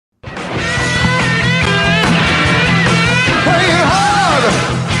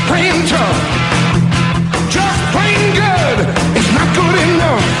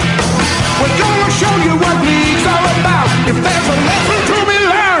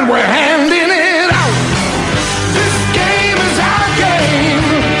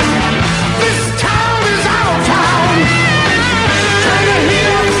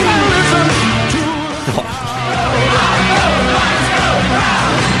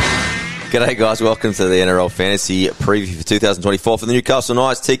G'day, guys. Welcome to the NRL Fantasy Preview for 2024 for the Newcastle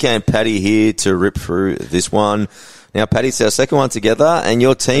Knights. TK and Paddy here to rip through this one. Now, Paddy, it's our second one together, and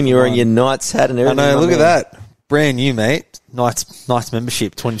your team, you're wearing your Knights hat and everything. I know, look at that. Brand new, mate. Knights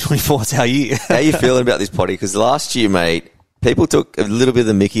membership 2024. It's our year. How are you feeling about this potty? Because last year, mate, people took a little bit of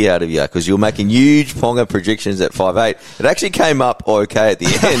the mickey out of you because you were making huge Ponga predictions at 5'8". It actually came up okay at the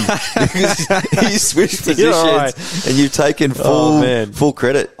end because you switched positions right. And you've taken full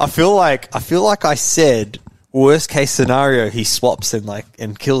credit. I feel like I said worst case scenario he swaps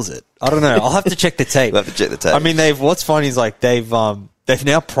and kills it. I don't know. I'll have to check the tape. We'll have to check the tape. I mean, what's funny is they've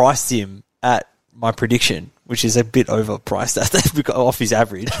now priced him at my prediction, which is a bit overpriced off his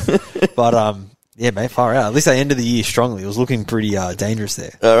average, but yeah, mate, far out. At least they ended the year strongly. It was looking pretty dangerous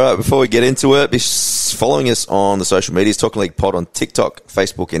there. All right, before we get into it, be following us on the social medias, Talking League Pod on TikTok,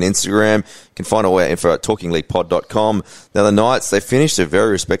 Facebook, and Instagram. You can find all our info at talkingleaguepod.com. Now, the Knights, they finished a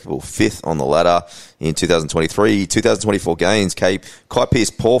very respectable 5th on the ladder in 2023. 2024 gains, Kai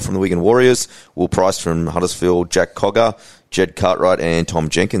Pearce-Paul from the Wigan Warriors, Will Price from Huddersfield, Jack Cogger, Jed Cartwright, and Tom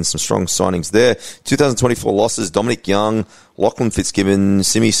Jenkins. Some strong signings there. 2024 losses, Dominic Young, Lachlan Fitzgibbon,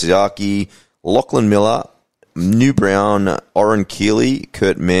 Simi Siaki, Lachlan Miller, New Brown, Oren Keeley,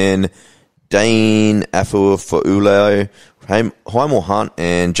 Kurt Mann, Dane Afuafa'uleo, Hymel Hunt,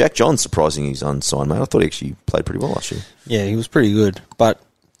 and Jack John, surprising he's unsigned, mate. I thought he actually played pretty well last year. Yeah, he was pretty good, but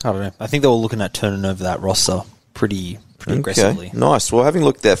I don't know. I think they were looking at turning over that roster pretty aggressively. Nice. Well, having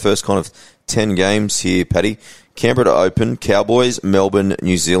looked at their first kind of 10 games here, Paddy, Canberra to open, Cowboys, Melbourne,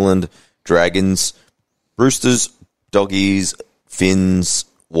 New Zealand, Dragons, Roosters, Doggies, Finns,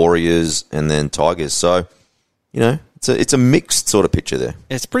 Warriors, and then Tigers. So, it's a mixed sort of picture there.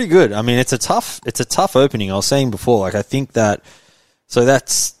 It's pretty good. I mean, it's a tough opening. I was saying before, I think that. So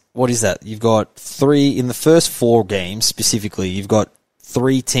that's what is that? You've got 3 in the first 4 games specifically. You've got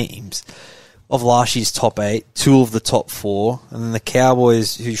 3 teams of last year's top 8, 2 of the top 4, and then the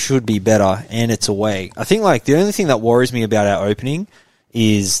Cowboys, who should be better, and it's away. I think the only thing that worries me about our opening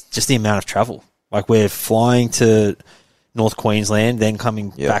is just the amount of travel. We're flying to North Queensland, then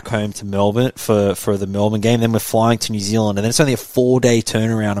coming back home to Melbourne for the Melbourne game. Then we're flying to New Zealand, and then it's only a 4-day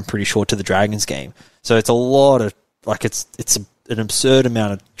turnaround, I'm pretty sure, to the Dragons game. So it's a lot of, it's an absurd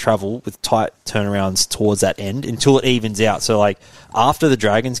amount of travel with tight turnarounds towards that end until it evens out. So, after the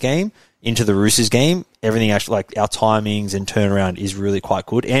Dragons game into the Roosters game, everything actually, our timings and turnaround is really quite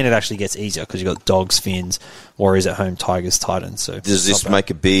good, and it actually gets easier because you've got Dogs, Finns, Warriors at home, Tigers, Titans. So does this make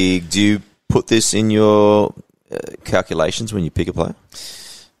a big... Do you put this in your calculations when you pick a player?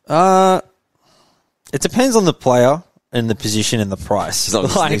 It depends on the player and the position and the price.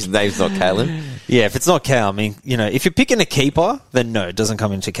 His name's not Kalen. Yeah, if it's not Cal, I mean, if you're picking a keeper, then no, it doesn't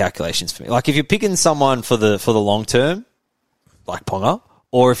come into calculations for me. If you're picking someone for the long term, like Ponga,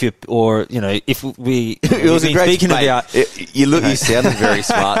 or if we speaking about you sounded very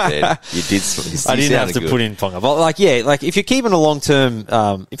smart there. You did. I didn't have to put in Ponga, but if you're keeping a long term,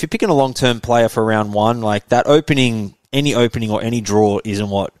 if you're picking a long term player for round 1, that opening, any opening or any draw isn't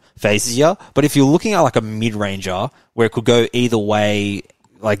what phases you. But if you're looking at a mid ranger where it could go either way,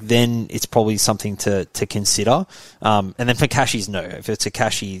 then it's probably something to consider. And then for cashies, no. If it's a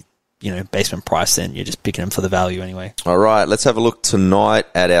cashie, basement price, then you're just picking them for the value anyway. All right, let's have a look tonight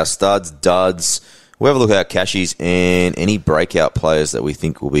at our studs, duds. We'll have a look at our cashies and any breakout players that we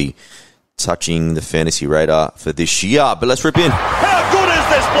think will be touching the fantasy radar for this year. But let's rip in. How good is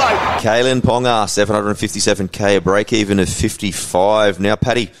this bloke? Kalen Ponga, 757k, a break-even of 55. Now,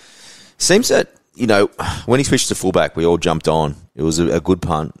 Paddy, seems that, when he switched to fullback, we all jumped on. It was a good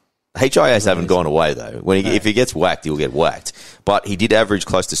punt. HIAs haven't gone away, though. If he gets whacked, he'll get whacked. But he did average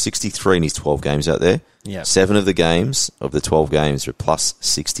close to 63 in his 12 games out there. Yeah. 7 of the 12 games are plus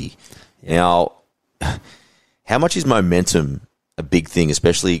 60. Yeah. Now, how much is momentum a big thing,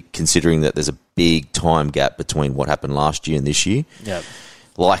 especially considering that there's a big time gap between what happened last year and this year? Yeah.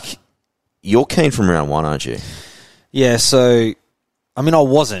 You're keen from round 1, aren't you? Yeah, so, I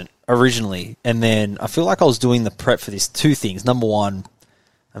wasn't originally. And then I feel like I was doing the prep for this 2 things. Number 1,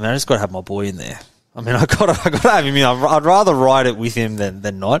 I just got to have my boy in there. I got to have him in. I'd rather ride it with him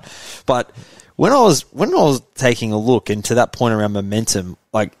than not. But when I was taking a look into that point around momentum,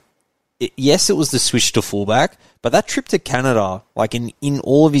 yes, it was the switch to fullback, but that trip to Canada, in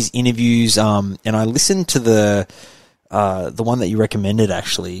all of his interviews, and I listened to the one that you recommended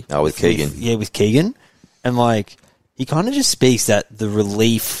actually. Oh, with Keegan. With Keegan, and he kind of just speaks that the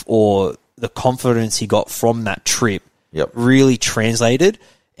relief or the confidence he got from that trip really translated.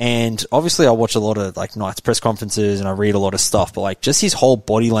 And obviously I watch a lot of like Knights press conferences and I read a lot of stuff, but like just his whole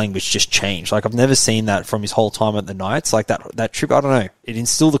body language just changed. Like I've never seen that from his whole time at the Knights. Like that trip, I don't know. It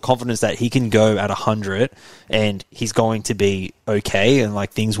instilled the confidence that he can go at 100 and he's going to be okay and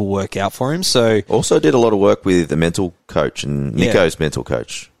like things will work out for him. So also did a lot of work with the mental coach and Nico's mental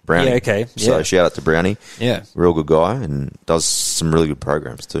coach, Brownie. Yeah, okay. So shout out to Brownie. Yeah. Real good guy and does some really good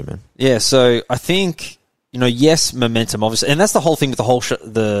programs too, man. Yeah, so I think, yes, momentum, obviously. And that's the whole thing with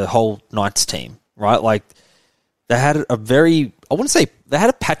the whole Knights team, right? Like, they had I wouldn't say, they had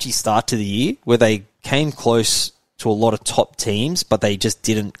a patchy start to the year where they came close to a lot of top teams, but they just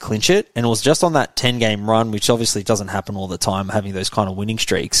didn't clinch it. And it was just on that 10-game run, which obviously doesn't happen all the time, having those kind of winning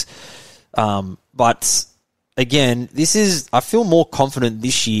streaks. But, again, I feel more confident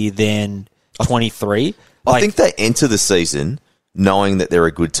this year than 23. I think they enter the season knowing that they're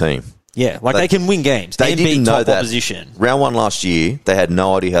a good team. Yeah, they can win games. They didn't beat know top that. Opposition. Round 1 last year, they had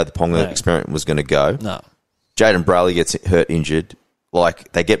no idea how the Ponga experiment was going to go. No. Jaden Brayley gets hurt, injured.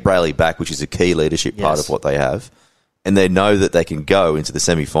 Like, they get Brayley back, which is a key leadership part of what they have. And they know that they can go into the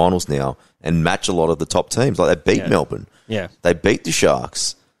semi-finals now and match a lot of the top teams. Like, they beat Melbourne. Yeah. They beat the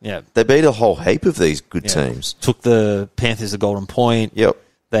Sharks. Yeah. They beat a whole heap of these good teams. Took the Panthers the Golden Point. Yep.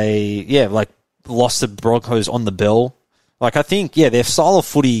 They, lost the Broncos on the bell. Like, I think, their style of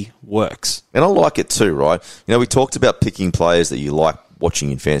footy works. And I like it too, right? We talked about picking players that you like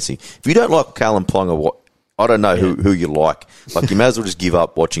watching in fantasy. If you don't like Callum Ponga, I don't know who you like. Like, you may as well just give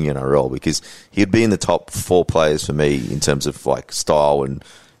up watching NRL because he'd be in the top 4 players for me in terms of, like, style and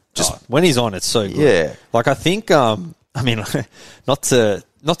just... when he's on, it's so good. Yeah. Like, I think, not to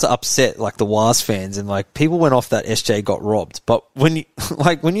upset, like, the Waz fans and, like, people went off that SJ got robbed. But when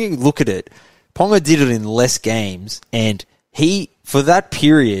you look at it, Ponga did it in less games and he, for that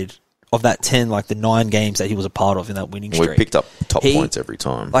period of that 10, like the 9 games that he was a part of in that winning streak. We picked up top points every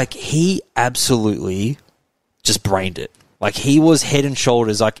time. Like, he absolutely just brained it. Like, he was head and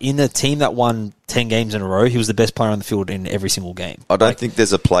shoulders, like, in a team that won 10 games in a row, he was the best player on the field in every single game. I don't think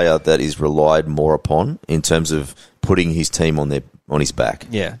there's a player that is relied more upon in terms of putting his team on his back.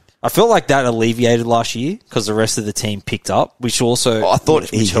 Yeah. I felt like that alleviated last year because the rest of the team picked up, which also I thought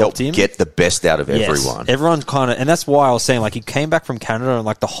he helped him get the best out of everyone. Everyone kind of, and that's why I was saying, like, he came back from Canada and,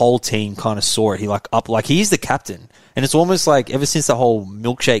 like, the whole team kind of saw it. He, like, he's the captain. And it's almost like ever since the whole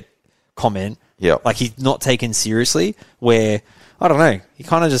milkshake comment, like, he's not taken seriously, where, I don't know, he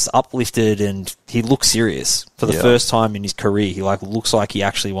kind of just uplifted and he looks serious for the first time in his career. He, like, looks like he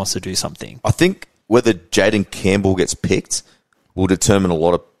actually wants to do something. I think whether Jaden Campbell gets picked will determine a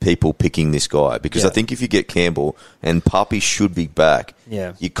lot of people picking this guy because I think if you get Campbell and Puppy should be back,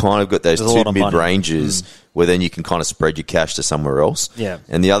 you kind of got those two mid-ranges where then you can kind of spread your cash to somewhere else. Yeah.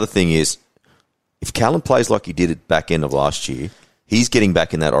 And the other thing is, if Callum plays like he did at back end of last year, he's getting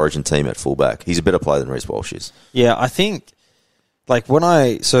back in that Origin team at fullback. He's a better player than Reece Walsh is. Yeah, I think, like, when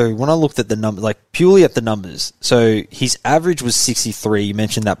I looked at the numbers, like, purely at the numbers, so his average was 63, you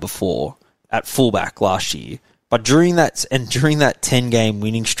mentioned that before, at fullback last year. But during that 10-game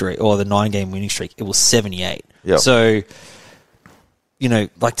winning streak, or the 9-game winning streak, it was 78. Yep. So,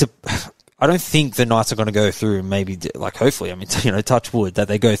 I don't think the Knights are going to go through and maybe, like, hopefully, touch wood, that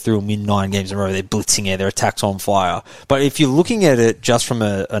they go through and win 9 games in a row. They're blitzing it, their attack's on fire. But if you're looking at it just from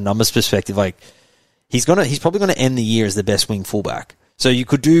a numbers perspective, like, he's probably going to end the year as the best wing fullback. So you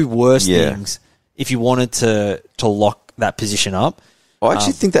could do worse things if you wanted to lock that position up. I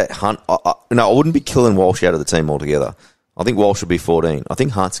actually think that Hunt... I wouldn't be killing Walsh out of the team altogether. I think Walsh should be 14. I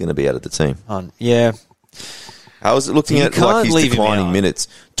think Hunt's going to be out of the team. Yeah. How is it looking at like his declining minutes?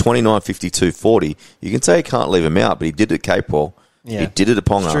 29, 52, 40. You can say he can't leave him out, but he did it at Cape Wall. Yeah. He did it at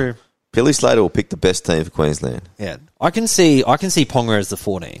Ponga. True. Billy Slater will pick the best team for Queensland. Yeah. I can see Ponga as the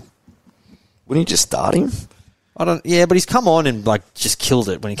 14. Wouldn't you just start him? But he's come on and, like, just killed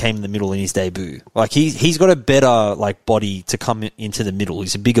it when he came in the middle in his debut. Like, he's got a better, like, body to come into the middle.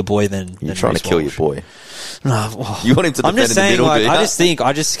 He's a bigger boy than You're trying to kill your boy. No, you want him to defend in the middle, like, I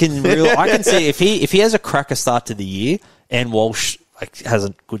can see if he has a cracker start to the year and Walsh, like, has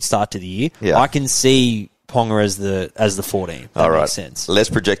a good start to the year, I can see Ponga as the 14. That makes sense. Let's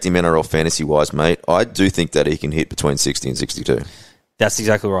project him NRL fantasy-wise, mate. I do think that he can hit between 60 and 62. That's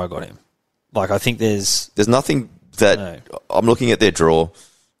exactly where I got him. Like, I think there's nothing that I'm looking at their draw.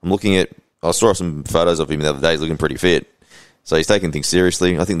 I saw some photos of him the other day. He's looking pretty fit. So he's taking things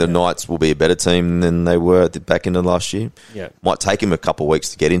seriously. I think the Knights will be a better team than they were at the back end of last year. Yeah. Might take him a couple of weeks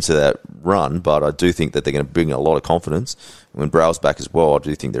to get into that run, but I do think that they're going to bring a lot of confidence. When Brow's back as well, I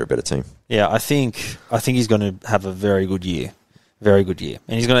do think they're a better team. Yeah, I think he's going to have a very good year. Very good year.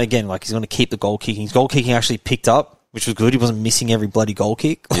 And he's going to, again, he's going to keep the goal kicking. His goal kicking actually picked up which was good. He wasn't missing every bloody goal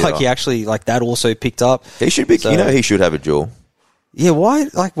kick. Yeah. Like he actually, like that also picked up. He should be. So- he should have a duel. Yeah, why?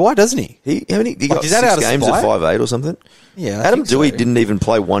 Like, why doesn't he? He got is that 6 out of games spite? at 5'8" or something. Yeah, I Adam think Dewey so. didn't even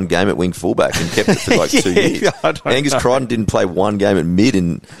play one game at wing fullback and kept it for like 2 years. I don't Angus know. Crichton didn't play one game at mid,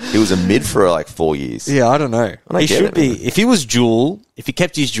 and he was a mid for like 4 years. Yeah, I don't know. don't He get should it, be. man. If he was dual, if he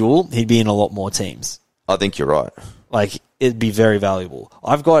kept his dual, he'd be in a lot more teams. I think you're right. Like, it'd be very valuable.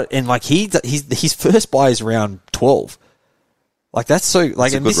 I've got, and like his first buy is round 12. Like, that's so,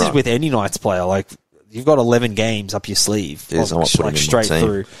 like, a and good this run. is with any Knights player. Like, you've got 11 games up your sleeve. Yes, I might put him in my straight team.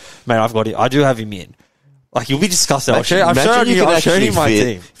 through. Man, I've got it. I do have him in. Like, you'll be disgusted. I've Imagine shown you you, can I've shown actually you my fit.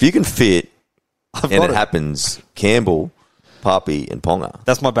 team. If you can fit, I've and got it it. happens, Campbell, Papi, and Ponga.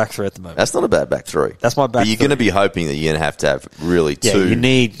 That's my back three at the moment. That's not a bad back three. That's my back But you're going to three. be hoping that you're going to have really Yeah, two you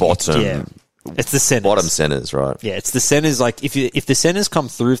need bottom, Yeah. It's the centers. bottom centers, right? Yeah, it's the centers. Like if the centers come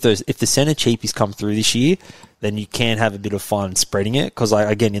through, if the center cheapies come through this year, then you can have a bit of fun spreading it. Because like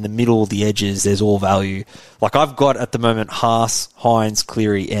again, in the middle, the edges, there's all value. Like I've got at the moment Haas, Hines,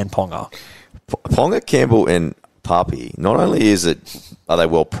 Cleary, and Ponga. Ponga, Campbell, and Papi. Not only are they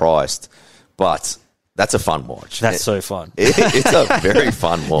well priced, but that's a fun watch. That's so fun. It's a very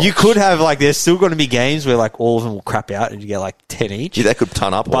fun watch. You could have like there's still going to be games where like all of them will crap out and you get like 10 each. Yeah, they could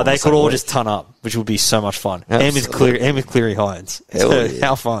ton up, But they could all just ton up, which would be so much fun. And with Cleary Hines. Hell So, yeah.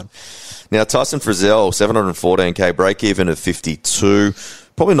 how fun. Now, Tyson Frizzell, 714k, break even of 52.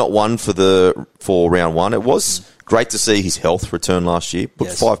 Probably not one for round one. It was great to see his health return last year. Put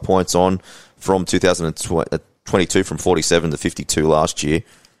Yes. 5 points on from 2022 from 47 to 52 last year.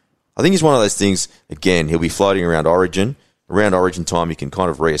 I think he's one of those things, again, he'll be floating around Origin. Around Origin time, you can kind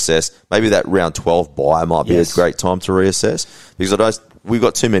of reassess. Maybe that round 12 buy might be Yes. a great time to reassess because we've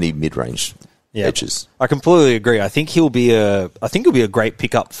got too many mid-range edges. I completely agree. I think he'll be a great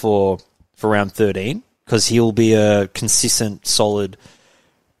pickup for round 13 because he'll be a consistent, solid.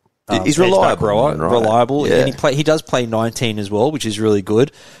 He's edge back reliable, rower, right? reliable, Yeah. and he does play 19 as well, which is really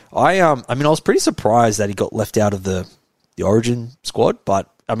good. I was pretty surprised that he got left out of the Origin squad, but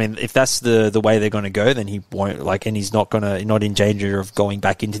I mean, if that's the way they're going to go, then he won't and he's not in danger of going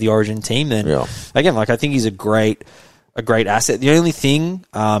back into the Origin team. Then again, I think he's a great asset. The only thing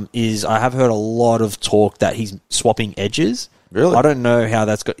is I have heard a lot of talk that he's swapping edges. Really? I don't know how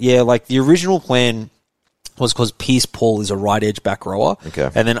that's got. Yeah, like the original plan was because Pierce Paul is a right edge back rower. Okay.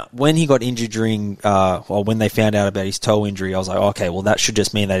 And then when he got injured when they found out about his toe injury, I was like, okay, well that should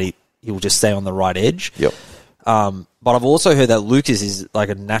just mean that he will just stay on the right edge. Yep. But I've also heard that Lucas is like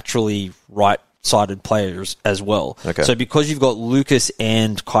a naturally right-sided player as well. Okay. So because you've got Lucas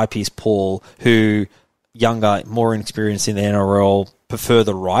and Kai Pearce-Paul, who younger, more inexperienced in the NRL, prefer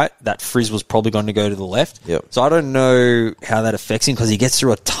the right, that Frizz was probably going to go to the left. Yep. So I don't know how that affects him because he gets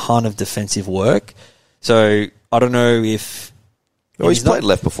through a ton of defensive work. So I don't know if... Well, he's played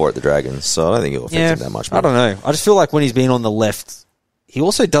left before at the Dragons, so I don't think it'll affect him that much. I don't know. I just feel like when he's been on the left, he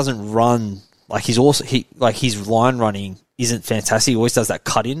also doesn't run... Like his line running isn't fantastic. He always does that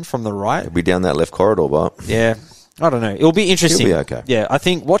cut in from the right. He'll be down that left corridor, but Yeah, I don't know. It'll be interesting. He'll be okay. Yeah, I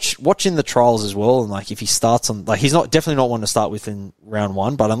think watch in the trials as well, and like if he starts on he's definitely not one to start with in round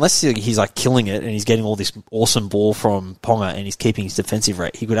one, but unless he's like killing it and he's getting all this awesome ball from Ponga and he's keeping his defensive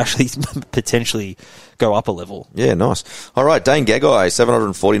rate, he could actually potentially go up a level. yeah, nice. All right, Dane Gagai,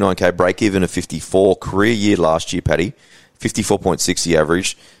 749k, break even of 54, career year last year, Paddy, 54.6 the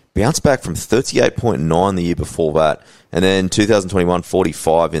average. Bounced back from 38.9 the year before that, and then 2021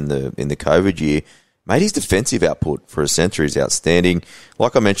 45 in the COVID year. Made his defensive output for a centre is outstanding.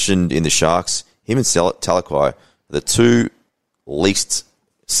 Like I mentioned in the Sharks, him and Talakai are the two least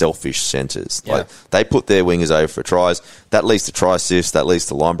selfish centres. Yeah. Like they put their wingers over for tries. That leads to try assists. That leads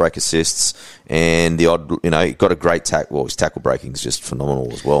to line break assists, and the odd, got a great tackle. Well, his tackle breaking is just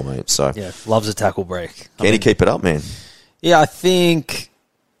phenomenal as well, mate. So Yeah, loves a tackle break. Can he keep it up, man? Yeah, I think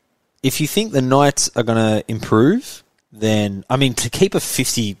if you think the Knights are going to improve, then, to keep a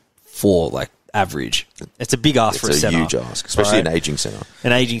 54, average, it's a big ask for a It's a centre. huge ask, especially right? an ageing centre.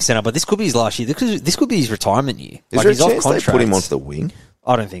 An ageing centre, but this could be his last year. This could be his retirement year. Is there a he's off chance they contract. put him onto the wing?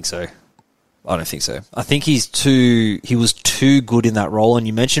 I don't think so. I think he was too good in that role, and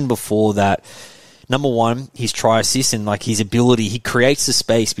you mentioned before that, number one, his try assist and his ability, he creates the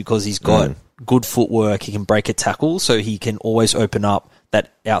space because he's got good footwork, he can break a tackle, so he can always open up that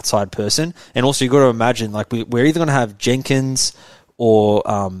outside person. And also you've got to imagine, we're either going to have Jenkins or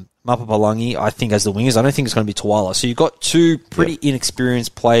Mapapalangi, I think, as the wingers. I don't think it's going to be Tuala. So you've got two pretty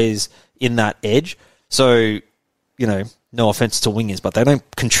inexperienced players in that edge. So, no offense to wingers, but they don't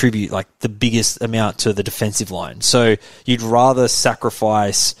contribute the biggest amount to the defensive line. So you'd rather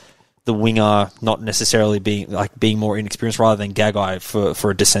sacrifice the winger not necessarily being more inexperienced rather than Gagai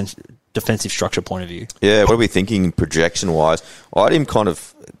for a defensive structure point of view. Yeah, what are we thinking projection-wise? I had him kind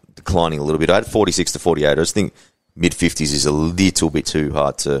of declining a little bit. I had 46 to 48. I just think mid-50s is a little bit too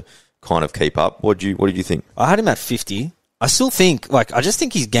hard to kind of keep up. What did you think? I had him at 50. I still think, I just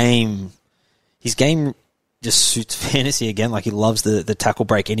think his game just suits fantasy again. He loves the tackle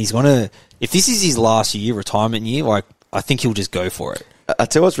break, and he's gonna. If this is his last year, retirement year, I think he'll just go for it. I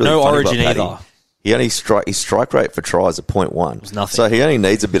tell you what's really no funny origin about Paddy. either. He only his strike rate for tries at 0.1. It was nothing. So he only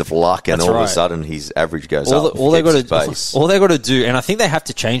needs a bit of luck, and That's all right. of a sudden his average goes All up. they got to do, and I think they have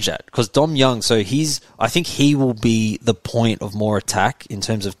to change that because Dom Young. So I think he will be the point of more attack in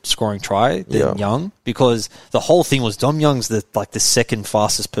terms of scoring try than Young, because the whole thing was Dom Young's the second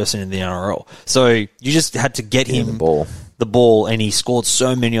fastest person in the NRL. So you just had to get him the ball, and he scored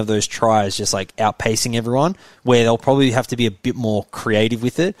so many of those tries, just outpacing everyone, where they'll probably have to be a bit more creative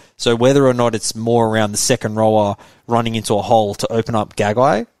with it. So whether or not it's more around the second rower running into a hole to open up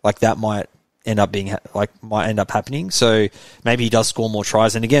Gagai, that might end up happening. So maybe he does score more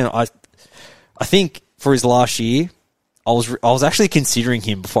tries. And again, I think for his last year, I was actually considering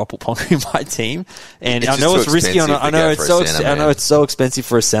him before I put Ponga in my team, and I know it's risky. I know it's so expensive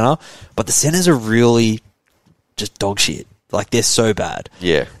for a center, but the centers are really just dog shit. They're so bad.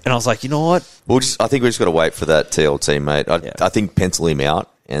 Yeah. And I was like, you know what? I think we just got to wait for that TLT, mate. I think pencil him out,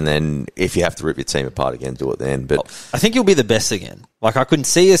 and then if you have to rip your team apart again, do it then. But I think he'll be the best again. I couldn't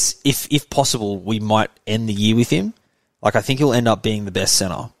see us, if possible, we might end the year with him. I think he'll end up being the best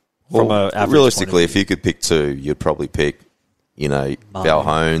center from an average realistically, point of if you could pick two, you'd probably pick,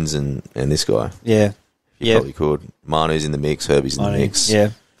 Balhones and this guy. Yeah. You probably could. Manu's in the mix, Herbie's in the mix.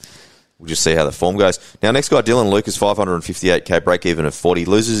 Yeah. We'll just see how the form goes. Now, next guy, Dylan Lucas, 558k, break-even of 40.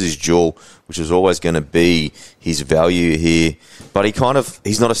 Loses his duel, which was always going to be his value here. But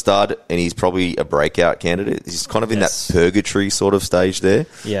he's not a stud, and he's probably a breakout candidate. He's kind of in that purgatory sort of stage there.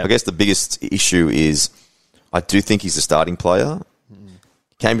 Yeah. I guess the biggest issue is I do think he's a starting player.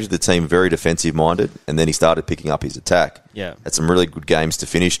 Came into the team very defensive-minded, and then he started picking up his attack. Yeah. Had some really good games to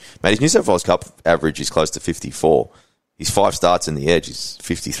finish. Mate, his New South Wales Cup average is close to 54. His 5 starts in the edge is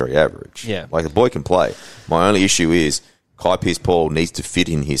 53 average. Yeah. The boy can play. My only issue is Kai Pearce-Paul needs to fit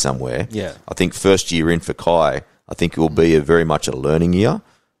in here somewhere. Yeah. I think first year in for Kai, I think it will be very much a learning year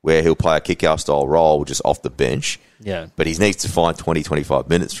where he'll play a kick-out style role just off the bench. Yeah. But he needs to find 20, 25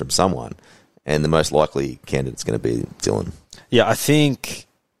 minutes from someone, and the most likely candidate's going to be Dylan. Yeah, I think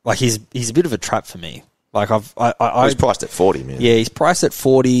he's a bit of a trap for me. He's priced at 40, man. Yeah, he's priced at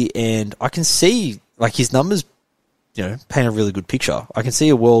 40, and I can see his numbers paint a really good picture. I can see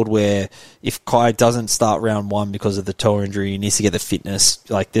a world where if Kai doesn't start round 1 because of the toe injury, he needs to get the fitness.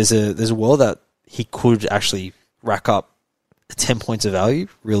 There's a world that he could actually rack up 10 points of value,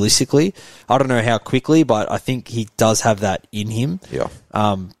 realistically. I don't know how quickly, but I think he does have that in him. Yeah.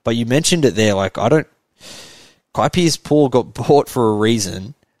 But you mentioned it there. Kai Pearce-Paul got bought for a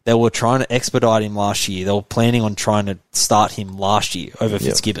reason. They were trying to expedite him last year. They were planning on trying to start him last year over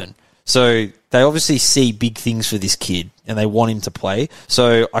Fitzgibbon. So they obviously see big things for this kid, and they want him to play.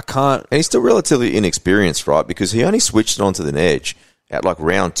 So I can't... And he's still relatively inexperienced, right? Because he only switched it onto the edge at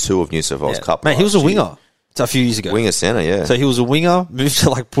round 2 of New South Wales Cup. Mate, he was a winger a few years ago. Winger centre, yeah. So he was a winger, moved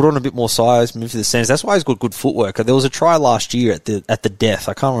to put on a bit more size, moved to the centres. That's why he's got good footwork. There was a try last year at the death.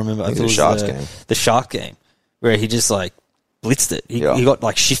 I can't remember. I think it was the Shark game, where he just blitzed it. He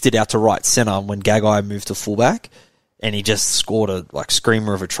got shifted out to right centre when Gagai moved to fullback, and he just scored a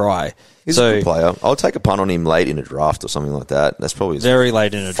screamer of a try. He's a good player. I'll take a punt on him late in a draft or something like that. That's probably very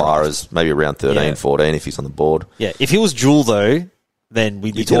late in a far draft. As maybe around 13, 14 if he's on the board. Yeah, if he was dual though, then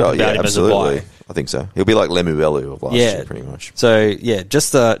we'd be talking about him absolutely. as a buy. I think so. He'll be like Lemuelu of last year, pretty much. So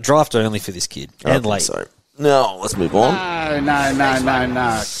just draft only for this kid and late. So. No, let's move on. No.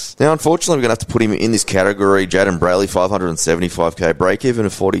 Now, unfortunately, we're going to have to put him in this category. Jaden Brayley, 575k, break-even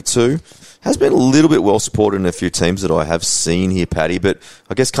of 42. Has been a little bit well supported in a few teams that I have seen here, Paddy, but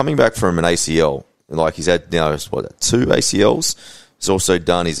I guess coming back from an ACL, he's had now, 2 ACLs. He's also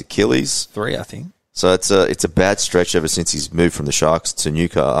done his Achilles. 3, I think. So it's a bad stretch ever since he's moved from the Sharks to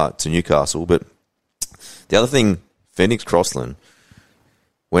Newcastle. But the other thing, Phoenix Crossland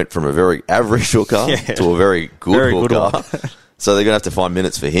went from a very average hooker to a very good hooker. So they're going to have to find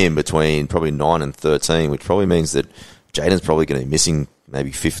minutes for him between probably 9 and 13, which probably means that Jaden's probably going to be missing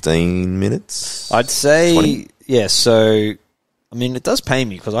maybe 15 minutes. I'd say, 20? Yeah, so, it does pay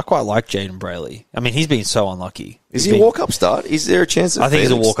me because I quite like Jaden Brayley. He's been so unlucky. Is he a walk-up start? Is there a chance of I think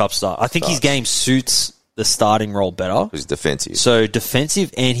he's a walk-up start. I think his game suits the starting role better. He's defensive. So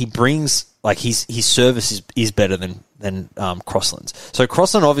defensive, and he brings, his service is better than Crossland's. So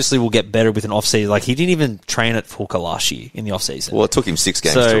Crossland obviously will get better with an off-season. Like, he didn't even train at hooker last year in the off-season. Well, it took him 6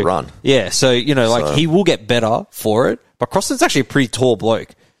 games to run. Yeah, so, he will get better for it. But Crossland's actually a pretty tall bloke.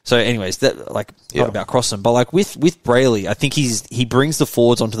 So anyways, not about Crossland, but like with Brayley, I think he brings the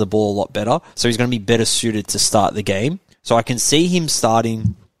forwards onto the ball a lot better. So he's going to be better suited to start the game. So I can see him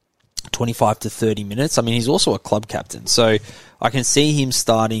starting 25 to 30 minutes. I mean, he's also a club captain. So I can see him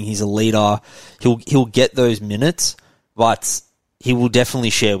starting. He's a leader. He'll get those minutes, but he will definitely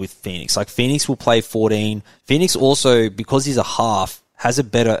share with Phoenix. Like, Phoenix will play 14. Phoenix also, because he's a half, has a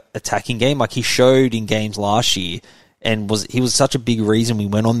better attacking game. Like, he showed in games last year, and he was such a big reason we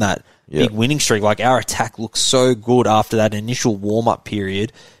went on that big winning streak. Like, our attack looked so good after that initial warm-up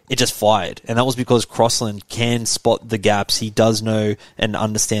period. It just fired. And that was because Crossland can spot the gaps. He does know and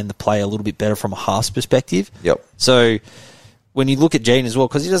understand the play a little bit better from a half's perspective. Yep. So when you look at Jaden as well,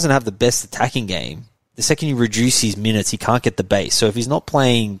 because he doesn't have the best attacking game, the second you reduce his minutes, he can't get the base. So if he's not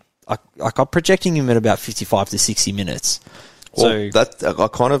playing, I'm projecting him at about 55 to 60 minutes. Well, I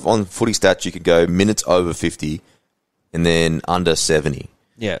kind of, on footy stats, you could go minutes over 50 and then under 70.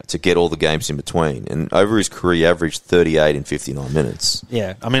 Yeah. To get all the games in between. And over his career, he averaged 38 in 59 minutes.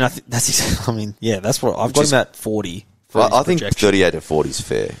 Yeah. I mean, that's what I've got him at 40. I think 38 to 40 is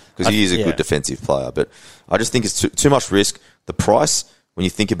fair because he is a good defensive player. But I just think it's too much risk. The price, when you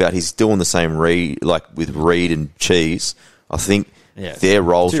think about he's still in the same with Reed and Cheese, I think their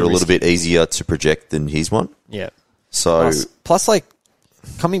roles are a little bit easier to project than his one. Yeah. So plus like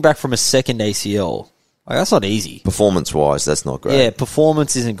coming back from a second ACL, like, that's not easy. Performance-wise, that's not great. Yeah,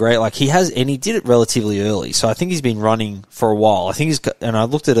 performance isn't great. Like, he did it relatively early, so I think he's been running for a while. I think and I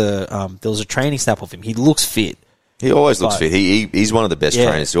looked at there was a training snap of him. He looks fit. He always looks fit. He's one of the best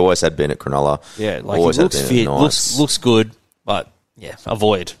trainers. He always had been at Cronulla. Yeah, like, he looks fit, looks good, but yeah,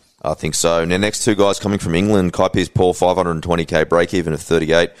 avoid. I think so. Now, next two guys coming from England, Kai Pearce-Paul, 520k break-even of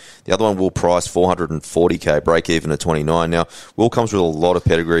 38. The other one, Will Price, 440k break-even of 29. Now, Will comes with a lot of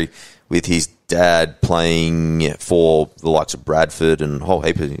pedigree with his dad playing for the likes of Bradford and a whole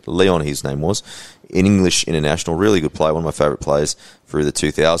heap of Leon, his name was, in English international. Really good player, one of my favourite players through the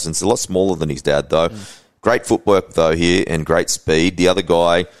 2000s. A lot smaller than his dad, though. Great footwork, though, here, and great speed. The other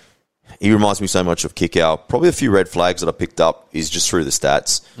guy, he reminds me so much of Kickout. Probably a few red flags that I picked up is just through the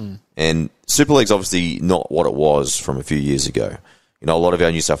stats. And Super League's obviously not what it was from a few years ago. You know, a lot of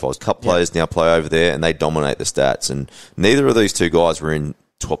our New South Wales Cup players now play over there, and they dominate the stats. And neither of these two guys were in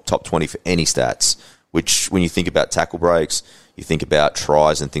top 20 for any stats, which when you think about tackle breaks, you think about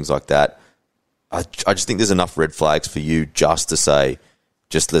tries and things like that, I just think there's enough red flags for you just to say,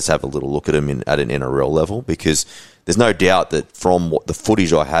 just let's have a little look at them at an NRL level, because there's no doubt that from what the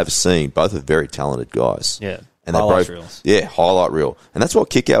footage I have seen, both are very talented guys. Yeah. And they're both reels. Yeah, highlight reel. And that's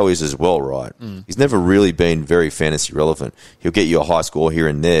what Kickout is as well, right? He's never really been very fantasy relevant. He'll get you a high score here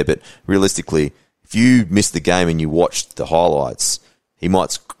and there, but realistically, if you miss the game and you watch the highlights, he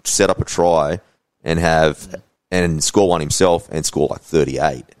might set up a try and score one himself and score like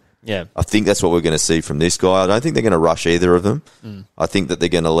 38. Yeah. I think that's what we're going to see from this guy. I don't think they're going to rush either of them. I think that they're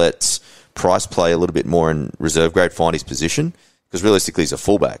going to let Price play a little bit more in reserve grade, find his position, because realistically he's a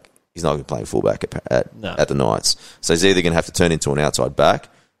fullback. He's not going to play fullback at the Knights. So he's either going to have to turn into an outside back.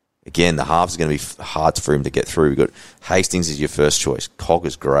 Again, the halves are going to be hard for him to get through. We've got Hastings is your first choice. Cog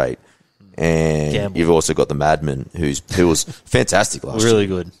is great. And Gamble. You've also got the Madman, who was fantastic last year. Really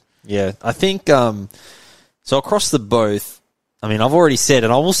good. Yeah. I think, so across the both, I mean, I've already said,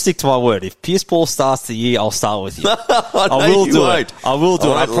 and I will stick to my word. If Pearce-Paul starts the year, I'll start with you. I will do it. I will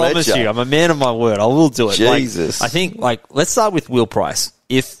do it. I promise you. I'm a man of my word. I will do it. Jesus. I think, let's start with Will Price.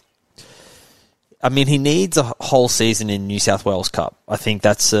 He needs a whole season in New South Wales Cup. I think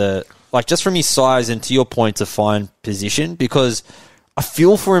that's, just from his size and to your point, to find position, because I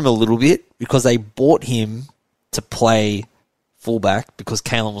feel for him a little bit because they bought him to play fullback because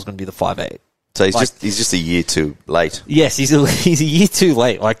Kalen was going to be the 5'8". So he's just a year too late. Yes, he's a year too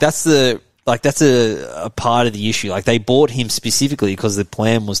late. That's a part of the issue. They bought him specifically because the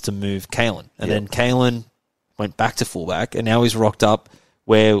plan was to move Kalen, and then Kalen went back to fullback, and now he's rocked up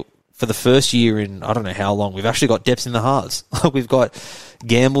where for the first year in I don't know how long we've actually got depth in the halves. We've got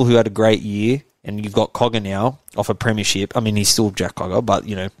Gamble, who had a great year, and you've got Cogger now off a premiership. I mean, he's still Jack Cogger, but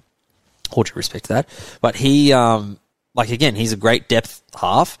all due respect to that. But he again, he's a great depth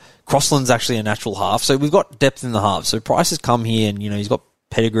half. Crossland's actually a natural half. So we've got depth in the half. So Price has come here and, he's got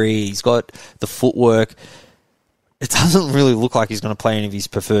pedigree. He's got the footwork. It doesn't really look like he's going to play any of his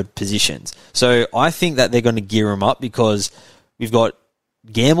preferred positions. So I think that they're going to gear him up because we've got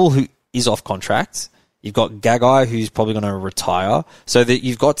Gamble, who is off contract. You've got Gagai, who's probably going to retire. So that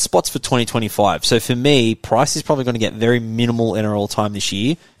you've got spots for 2025. So for me, Price is probably going to get very minimal NRL time this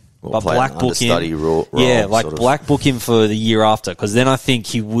year. But black book him. Black book him for the year after, because then I think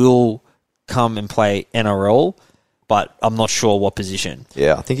he will come and play NRL, but I'm not sure what position.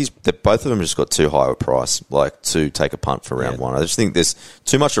 Yeah, I think both of them just got too high a price, to take a punt for round one. I just think there's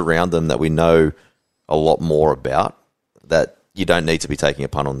too much around them that we know a lot more about, that you don't need to be taking a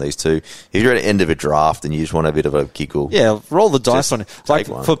punt on these two. If you're at the end of a draft and you just want a bit of a giggle, roll the dice on it.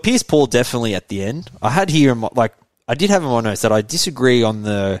 For Pierce Paul, definitely at the end. I did have in my notes that I disagree on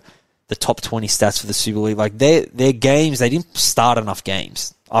the top 20 stats for the Super League. Like their games, they didn't start enough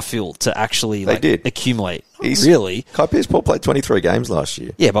games, I feel, to actually accumulate. Really? Kai Pierce Paul played 23 games last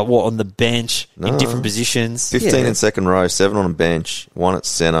year. Yeah, but what, on the bench, in different positions? 15 in second row, 7 on the bench, 1 at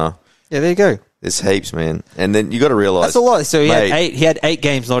centre. Yeah, there you go. There's heaps, man. And then you got to realise... That's a lot. So he had 8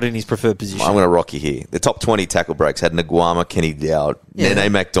 games not in his preferred position. I'm going to rock you here. The top 20 tackle breaks had Nguama, Kenny Dowd,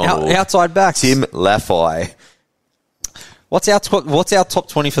 Nene McDonald... outside backs. Tim Laffey. What's our top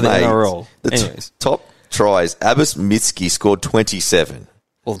 20 for the NRL? Top tries. Abbas Mitski scored 27.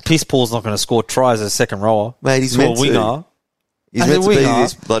 Well, Pierce Paul's not going to score tries as a second rower. Mate, he's meant to. Winger. He's meant to be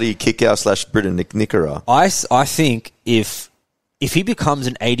this bloody kick-out / Britain Nickera. I think if he becomes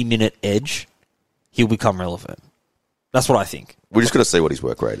an 80-minute edge, he'll become relevant. That's what I think. We're just going to see what his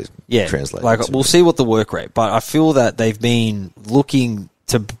work rate is. Yeah, we'll see what the work rate. But I feel that they've been looking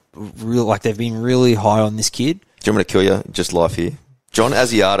to they've been really high on this kid. Do you want me to kill you? Just life here. John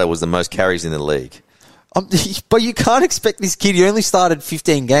Asiata was the most carries in the league. But you can't expect this kid. He only started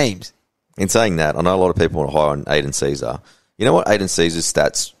 15 games. In saying that, I know a lot of people are high on Aiden Caesar. You know what Aiden Caesar's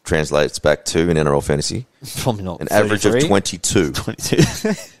stats translates back to in NRL fantasy? Probably not. An average of 22. 22.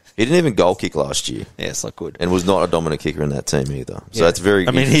 He didn't even goal kick last year. Yeah, it's not good. And was not a dominant kicker in that team either. So that's very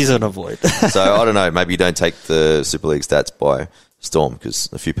good. He's on a void. So I don't know. Maybe you don't take the Super League stats by storm, because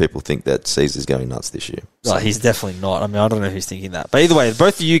a few people think that Caesar's going nuts this year. So. He's definitely not. I don't know who's thinking that. But either way,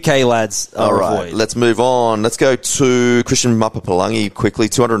 both the UK lads are all right, void. Let's move on. Let's go to Christian Mapapalangi quickly.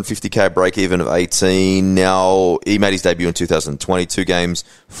 250k break-even of 18. Now, he made his debut in 2020. 2 games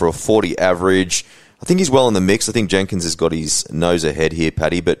for a 40 average. I think he's well in the mix. I think Jenkins has got his nose ahead here,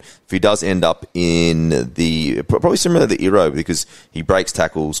 Paddy. But if he does end up in probably similar to the Iro, because he breaks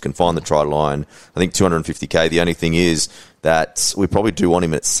tackles, can find the try line, I think 250k. The only thing is that we probably do want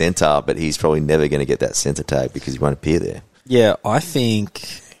him at centre, but he's probably never going to get that centre tag because he won't appear there. Yeah, I think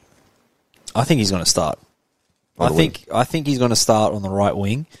he's going to start. I think he's going to start on the right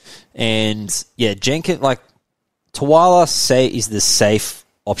wing. And yeah, Jenkins, Tawala is the safe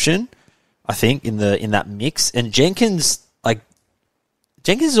option, I think, in that mix. And Jenkins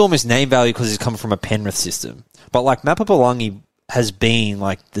is almost name value because he's come from a Penrith system. But Mapapalangi has been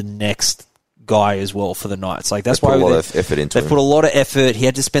the next guy as well for the Knights. That's why they put a lot of effort into him. They put a lot of effort. He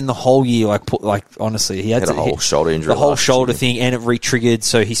had to spend the whole year honestly, he had a whole shoulder injury. The whole shoulder thing, and it re-triggered,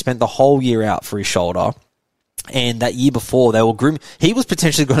 so he spent the whole year out for his shoulder. And that year before, they were grooming. He was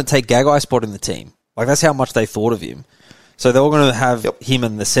potentially going to take Gagai's spot in the team. That's how much they thought of him. So they were going to have him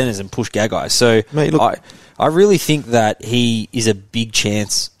in the centres and push Gagai. So mate, look, I really think that he is a big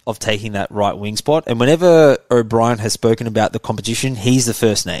chance of taking that right wing spot. And whenever O'Brien has spoken about the competition, he's the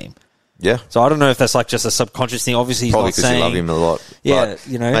first name. Yeah. So I don't know if that's just a subconscious thing. Obviously, he's probably not saying... Probably because you love him a lot. Yeah, but,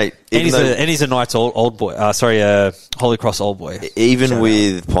 mate, and he's a Knights old boy. Holy Cross old boy. Even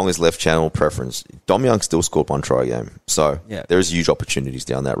with Ponga's left channel preference, Dom Young still scored 1 try a game. So there's huge opportunities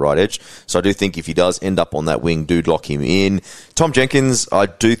down that right edge. So I do think if he does end up on that wing, do lock him in. Tom Jenkins, I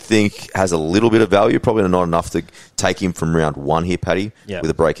do think, has a little bit of value. Probably not enough to take him from round 1 here, Paddy, with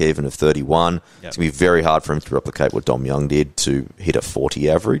a break-even of 31. It's going to be very hard for him to replicate what Dom Young did to hit a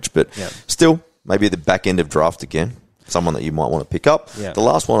 40 average. But still, maybe at the back end of draft again, someone that you might want to pick up. The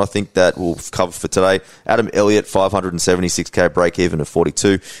last one I think that we'll cover for today, Adam Elliott, 576k break-even of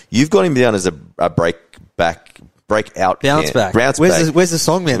 42. You've got him down as a breakout bounce back. Where's the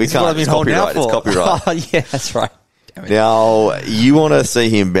song, man? We can't. It's copyright. It's copyright. Oh, yeah, that's right. Now, you want to see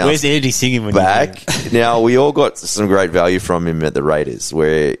him bounce Where's Andy singing when back. Now, we all got some great value from him at the Raiders,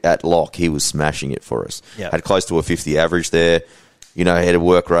 where at lock, he was smashing it for us. Had close to a 50 average there. He had a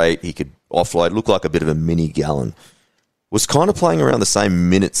work rate. He could offload. Looked like a bit of a mini Gallon. Was kind of playing around the same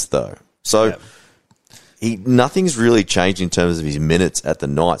minutes, though. So, nothing's really changed in terms of his minutes at the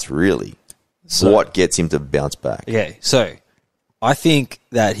Knights, really. So, what gets him to bounce back? Okay, so I think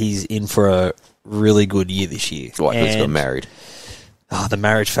that he's in for a really good year this year. Right, he's got married. The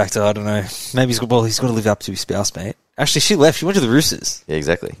marriage factor, I don't know. Maybe he's got to live up to his spouse, mate. Actually, she left. She went to the Roosters. Yeah,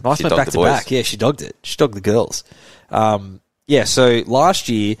 exactly. Nice, went back to back. Yeah, she dogged it. She dogged the girls. Yeah, so last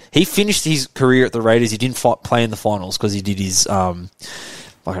year, he finished his career at the Raiders. He didn't play in the finals because he did his, I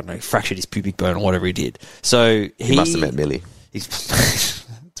don't know, fractured his pubic bone or whatever he did. So he must have met Millie. It's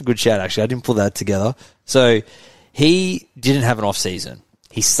a good shout, actually. I didn't pull that together. So he didn't have an off-season.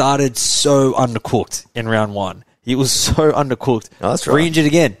 He started so undercooked in round 1. He was so undercooked. Oh, that's right. Re-injured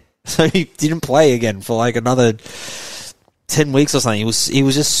again. So he didn't play again for like another 10 weeks or something. He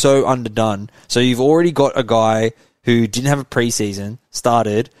was just so underdone. So you've already got a guy who didn't have a preseason,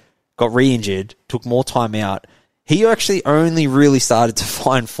 started, got re-injured, took more time out. He actually only really started to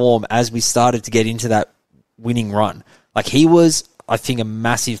find form as we started to get into that winning run. Like, he was, I think, a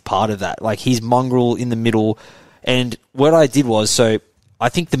massive part of that. Like, his mongrel in the middle. And what I did was, so I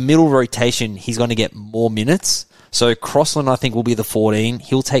think the middle rotation, he's going to get more minutes. So Crossland, I think, will be the 14.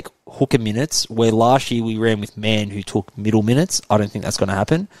 He'll take hooker minutes, where last year we ran with Mann, who took middle minutes. I don't think that's going to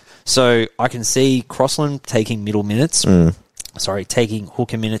happen. So I can see Crossland taking middle minutes. Taking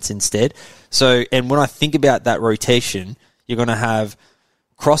hooker minutes instead. So, and when I think about that rotation, you're going to have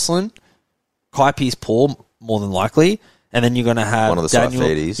Crossland, Kai Pearce-Paul, more than likely, and then you're going to have one of the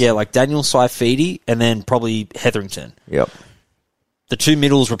Saifidis. Yeah, like Daniel Saifidi, and then probably Hetherington. Yep. The two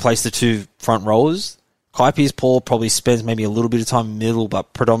middles replace the two front rowers. Kai Pearce-Paul probably spends maybe a little bit of time in the middle,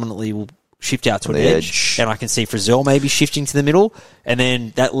 but predominantly will shift out to an edge. And I can see Frizzell maybe shifting to the middle, and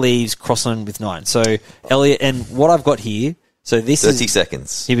then that leaves Crossland with 9. So Elliot, and what I've got here, so this 30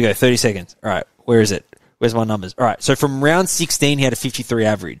 seconds. Here we go, 30 seconds. All right, where is it? Where's my numbers? All right, so from round 16, he had a 53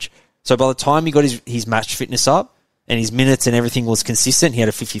 average. So by the time he got his match fitness up and his minutes and everything was consistent, he had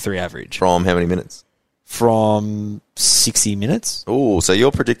a 53 average. From how many minutes? From 60 minutes. Oh, so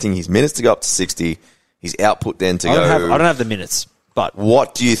you're predicting his minutes to go up to 60, his output then to go... I don't have the minutes, but...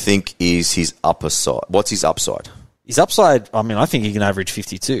 What do you think is his upper side? What's his upside? His upside, I mean, I think he can average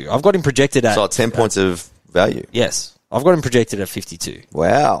 52. I've got him projected at... So 10 points of value? Yes. I've got him projected at 52.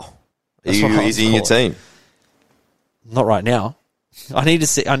 Wow. Is he in your team? Not right now. I need to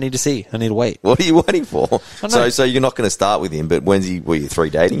see. I need to wait. What are you waiting for? So you're not going to start with him, but were you 3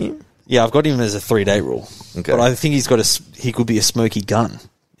 dating him? Yeah, I've got him as a 3-day rule. Okay. But I think he could be a smoky gun,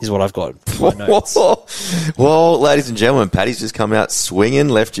 is what I've got. For my notes. Well, ladies and gentlemen, Paddy's just come out swinging,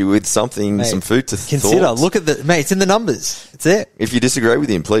 left you with something, mate, some food to consider. thoughts. Look at it's in the numbers. It's there. If you disagree with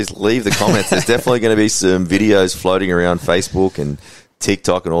him, please leave the comments. There's definitely going to be some videos floating around Facebook and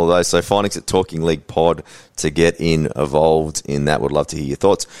TikTok and all those. So find us at Talking League Pod to get involved in that. Would love to hear your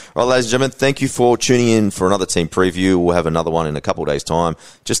thoughts. All right, ladies and gentlemen, thank you for tuning in for another team preview. We'll have another one in a couple of days' time.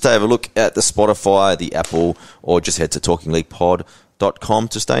 Just have a look at the Spotify, the Apple, or just head to talkingleaguepod.com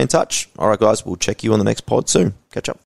to stay in touch. All right, guys, we'll check you on the next pod soon. Catch up.